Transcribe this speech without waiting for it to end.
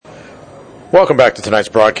Welcome back to tonight's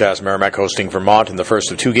broadcast. Merrimack hosting Vermont in the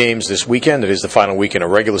first of two games this weekend. It is the final weekend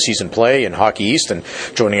of regular season play in Hockey East, and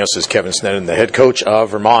joining us is Kevin Sneddon, the head coach of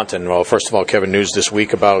Vermont. And well, first of all, Kevin, news this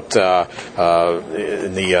week about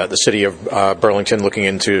in the city of Burlington looking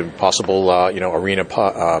into possible arena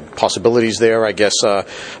possibilities there. I guess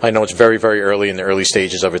I know it's very, very early in the early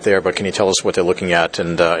stages of it there, but can you tell us what they're looking at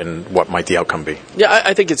and what might the outcome be? Yeah,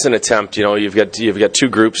 I think it's an attempt. You know, you've got two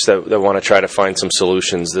groups that want to try to find some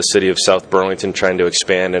solutions. The city of South Burlington trying to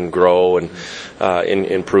expand and grow and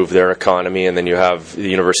improve their economy, and then you have the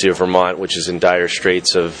University of Vermont, which is in dire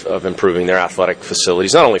straits of improving their athletic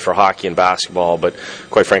facilities, not only for hockey and basketball, but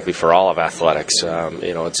quite frankly for all of athletics.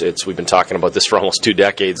 We've been talking about this for almost 2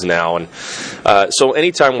 decades now, and so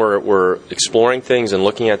anytime we're exploring things and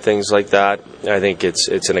looking at things like that, I think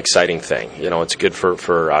it's an exciting thing. You know, it's good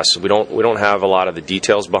for us. We don't have a lot of the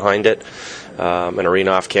details behind it. An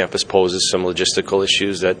arena off campus poses some logistical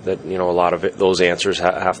issues that a lot of those answers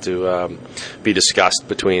have to be discussed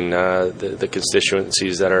between the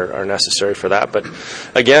constituencies that are necessary for that. But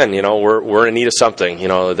again, we're in need of something.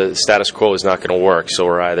 The status quo is not going to work, so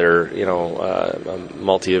we're either a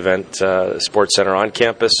multi-event sports center on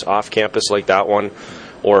campus, off campus like that one,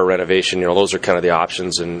 or a renovation. Those are kind of the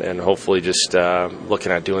options, and hopefully just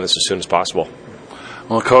looking at doing this as soon as possible.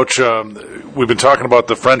 Well, Coach, we've been talking about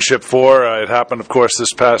the Friendship Four. It happened, of course,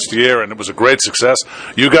 this past year, and it was a great success.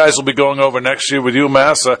 You guys will be going over next year with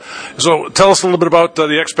UMass. So tell us a little bit about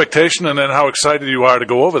the expectation and then how excited you are to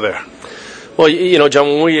go over there. Well,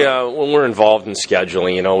 John, when we're involved in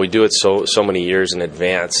scheduling, we do it so many years in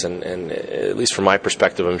advance, and at least from my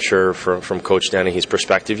perspective, I'm sure from Coach Dennehy's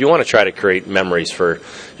perspective, you want to try to create memories for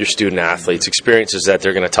your student athletes, experiences that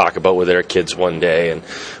they're going to talk about with their kids one day. And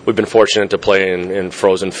we've been fortunate to play in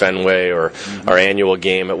Frozen Fenway or our annual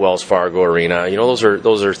game at Wells Fargo Arena. Those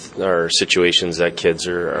are situations that kids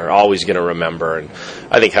are always going to remember. And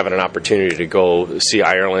I think having an opportunity to go see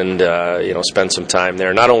Ireland, spend some time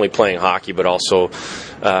there, not only playing hockey, but also,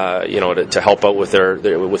 to help out with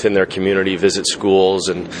within their community, visit schools,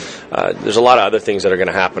 and there's a lot of other things that are going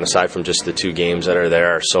to happen aside from just the 2 games that are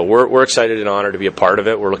there. So we're excited and honored to be a part of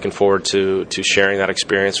it. We're looking forward to sharing that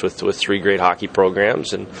experience with 3 great hockey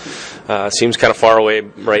programs, and it seems kind of far away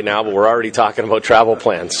right now, but we're already talking about travel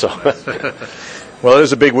plans. So. Well, it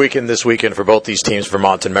is a big weekend this weekend for both these teams,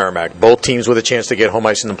 Vermont and Merrimack. Both teams with a chance to get home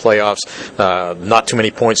ice in the playoffs. Not too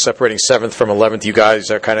many points separating 7th from 11th. You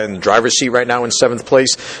guys are kind of in the driver's seat right now in 7th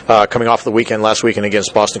place. Coming off the weekend last weekend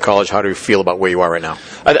against Boston College, how do you feel about where you are right now?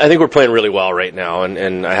 I think we're playing really well right now,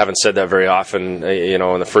 and I haven't said that very often.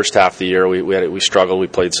 In the first half of the year, we struggled. We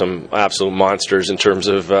played some absolute monsters in terms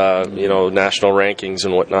of national rankings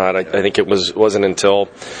and whatnot. I think it wasn't until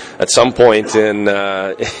at some point in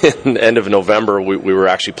end of November we were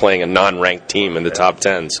actually playing a non-ranked team in the top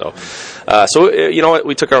 10. So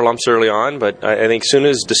we took our lumps early on, but I think as soon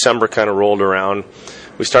as December kind of rolled around,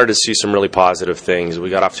 we started to see some really positive things. We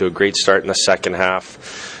got off to a great start in the second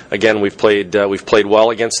half. Again, we've played well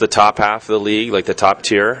against the top half of the league, like the top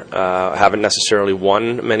tier. Haven't necessarily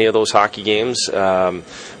won many of those hockey games,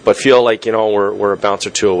 but feel like we're a bounce or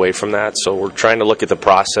 2 away from that. So we're trying to look at the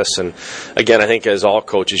process. And again, I think as all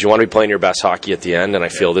coaches, you want to be playing your best hockey at the end. And I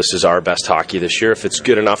feel this is our best hockey this year. If it's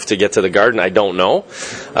good enough to get to the Garden, I don't know.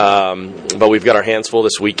 But we've got our hands full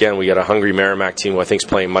this weekend. We got a hungry Merrimack team who I think is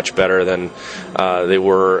playing much better than they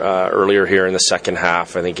were earlier here in the second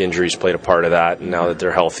half. I think injuries played a part of that. And now that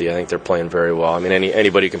they're healthy, I think they're playing very well. I mean,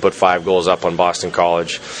 anybody who can put 5 goals up on Boston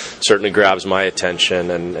College certainly grabs my attention,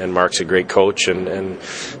 and Mark's a great coach, and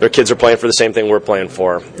their kids are playing for the same thing we're playing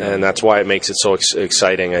for, and that's why it makes it so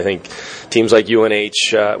exciting. I think teams like UNH,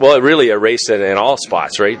 it really erased it in all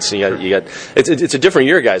spots, right? So you got it's a different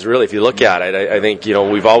year, guys, really, if you look at it. I think,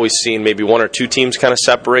 we've always seen maybe 1 or 2 teams kind of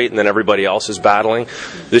separate, and then everybody else is battling.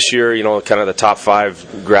 This year, kind of the top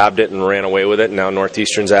 5 grabbed it and ran away with it, and now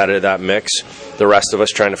Northeastern's added to that mix. The rest of us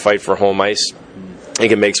trying to fight for home ice. I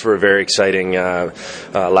think it makes for a very exciting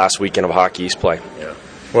last weekend of Hockey East play. Yeah.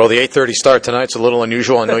 Well, the 8:30 start tonight's a little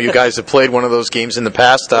unusual. I know you guys have played one of those games in the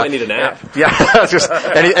past. I need a nap. Yeah. Just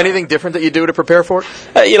anything different that you do to prepare for it?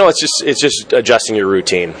 It's just adjusting your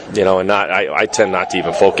routine. And I tend not to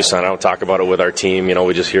even focus on it. I don't talk about it with our team.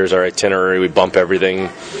 Here's our itinerary. We bump everything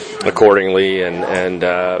accordingly. And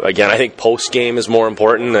again, I think post game is more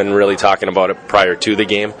important than really talking about it prior to the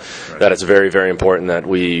game. That it's very, very important that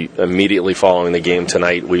we immediately following the game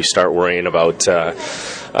tonight we start worrying about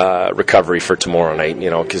recovery for tomorrow night,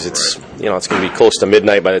 because it's going to be close to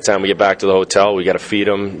midnight by the time we get back to the hotel. We got to feed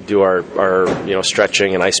them, do our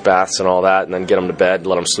stretching and ice baths and all that, and then get them to bed,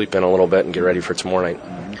 let them sleep in a little bit, and get ready for tomorrow night.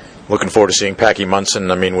 Looking forward to seeing Packy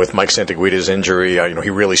Munson. I mean, with Mike Santaguida's injury, he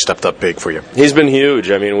really stepped up big for you. He's been huge.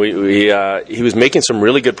 I mean, he was making some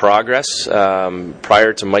really good progress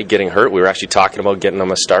prior to Mike getting hurt. We were actually talking about getting him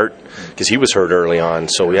a start because he was hurt early on.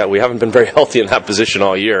 So we haven't been very healthy in that position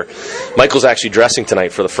all year. Michael's actually dressing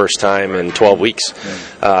tonight for the first time in 12 weeks.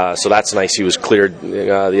 So that's nice. He was cleared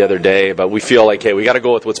the other day. But we feel like, hey, we got to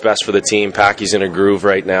go with what's best for the team. Packy's in a groove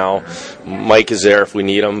right now. Mike is there if we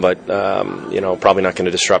need him, but probably not going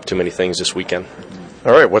to disrupt too many things this weekend.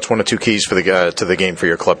 All right, what's one or two keys for to the game for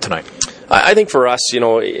your club tonight? I think for us,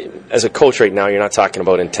 as a coach right now, you're not talking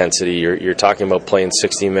about intensity. You're talking about playing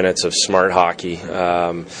 60 minutes of smart hockey.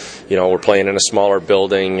 We're playing in a smaller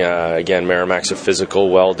building. Again, Merrimack's a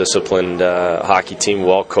physical, well-disciplined hockey team,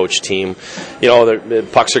 well-coached team. The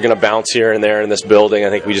pucks are going to bounce here and there in this building. I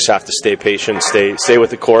think we just have to stay patient, stay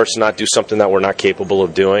with the course, and not do something that we're not capable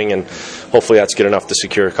of doing. And hopefully that's good enough to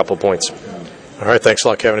secure a couple points. All right, thanks a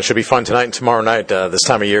lot, Kevin. It should be fun tonight and tomorrow night. This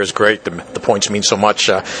time of year is great. The points mean so much.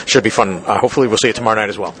 Should be fun. Hopefully, we'll see you tomorrow night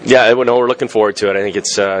as well. Yeah, we're looking forward to it. I think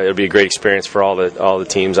it'll be a great experience for all the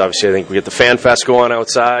teams. Obviously, I think we get the Fan Fest going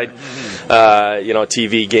outside.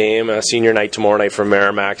 TV game, senior night tomorrow night for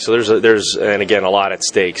Merrimack. So there's and again a lot at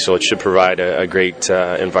stake. So it should provide a great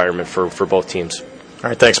environment for both teams. All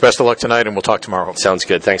right, thanks. Best of luck tonight, and we'll talk tomorrow. Sounds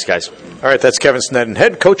good. Thanks, guys. All right, that's Kevin Sneddon,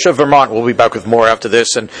 head coach of Vermont. We'll be back with more after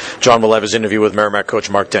this, and John will have his interview with Merrimack coach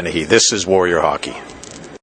Mark Dennehy. This is Warrior Hockey.